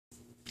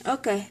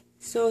Okay,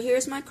 so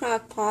here's my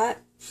crock pot.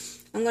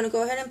 I'm going to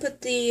go ahead and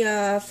put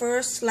the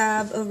first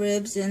slab of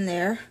ribs in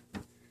there.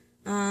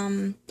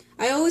 I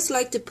always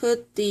like to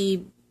put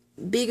the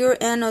bigger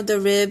end of the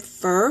rib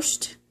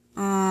first,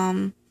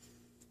 and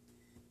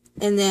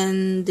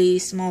then the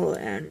smaller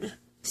end,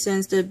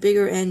 since the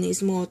bigger end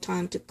needs more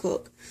time to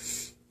cook.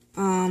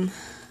 Go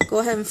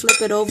ahead and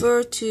flip it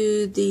over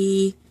to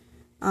the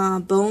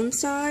bone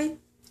side,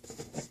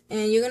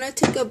 and you're going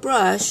to take a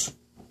brush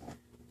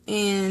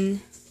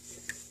and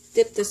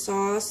dip the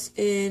sauce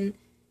in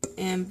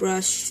and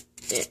brush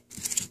it.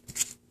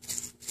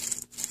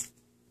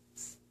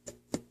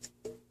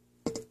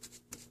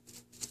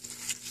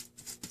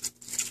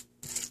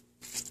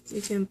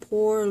 You can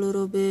pour a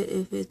little bit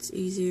if it's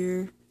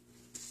easier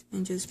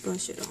and just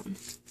brush it on.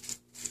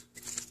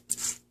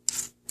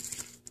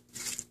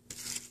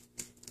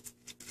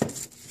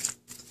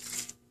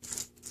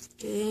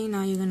 Okay,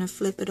 now you're gonna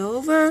flip it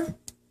over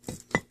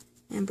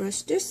and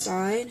brush this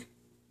side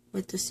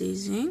with the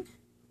seasoning.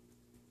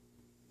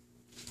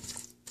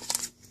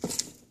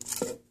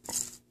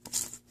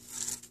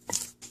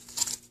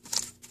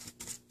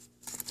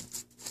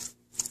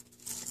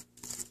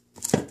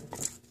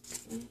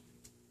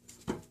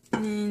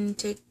 And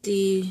take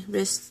the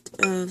rest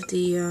of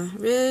the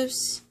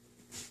ribs.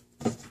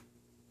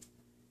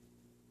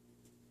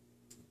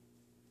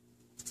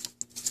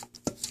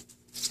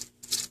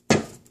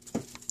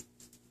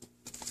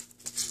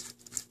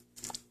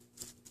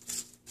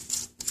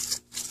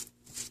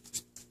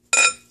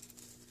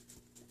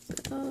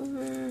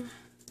 Over.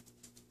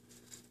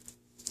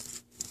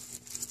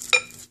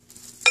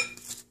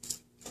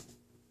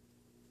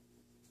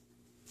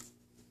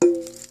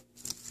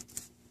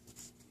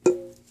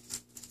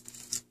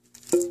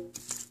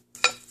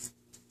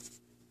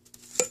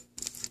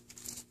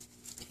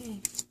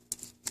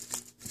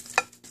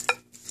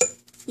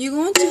 You're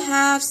going to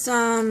have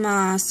some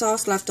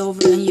sauce left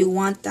over, and you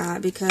want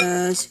that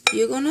because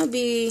you're going to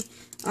be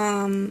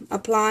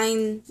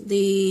applying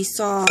the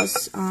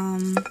sauce.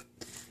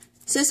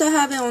 Since I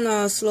have it on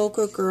a slow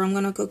cooker, I'm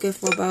going to cook it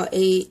for about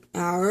 8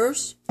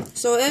 hours.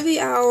 So every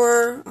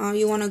hour,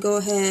 you want to go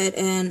ahead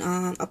and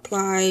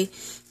apply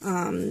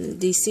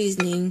the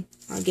seasoning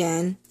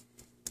again.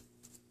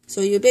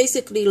 So you're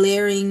basically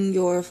layering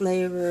your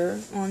flavor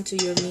onto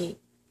your meat.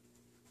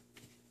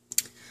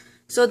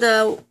 So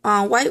the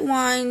white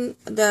wine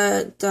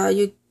that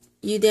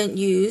you didn't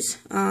use,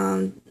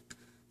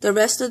 the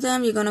rest of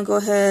them you're gonna go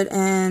ahead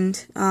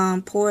and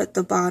pour at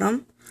the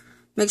bottom.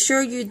 Make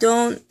sure you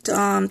don't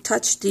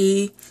touch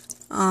the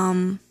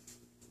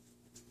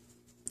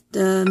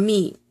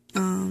meat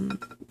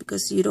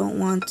because you don't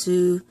want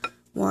to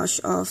wash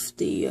off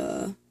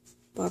the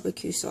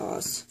barbecue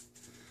sauce.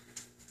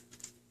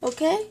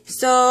 Okay,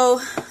 so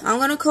I'm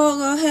gonna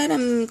go ahead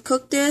and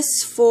cook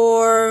this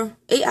for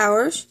 8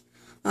 hours.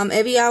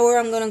 Every hour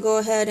I'm going to go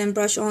ahead and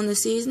brush on the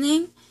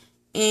seasoning,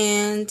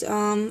 and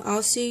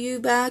I'll see you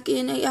back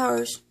in 8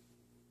 hours.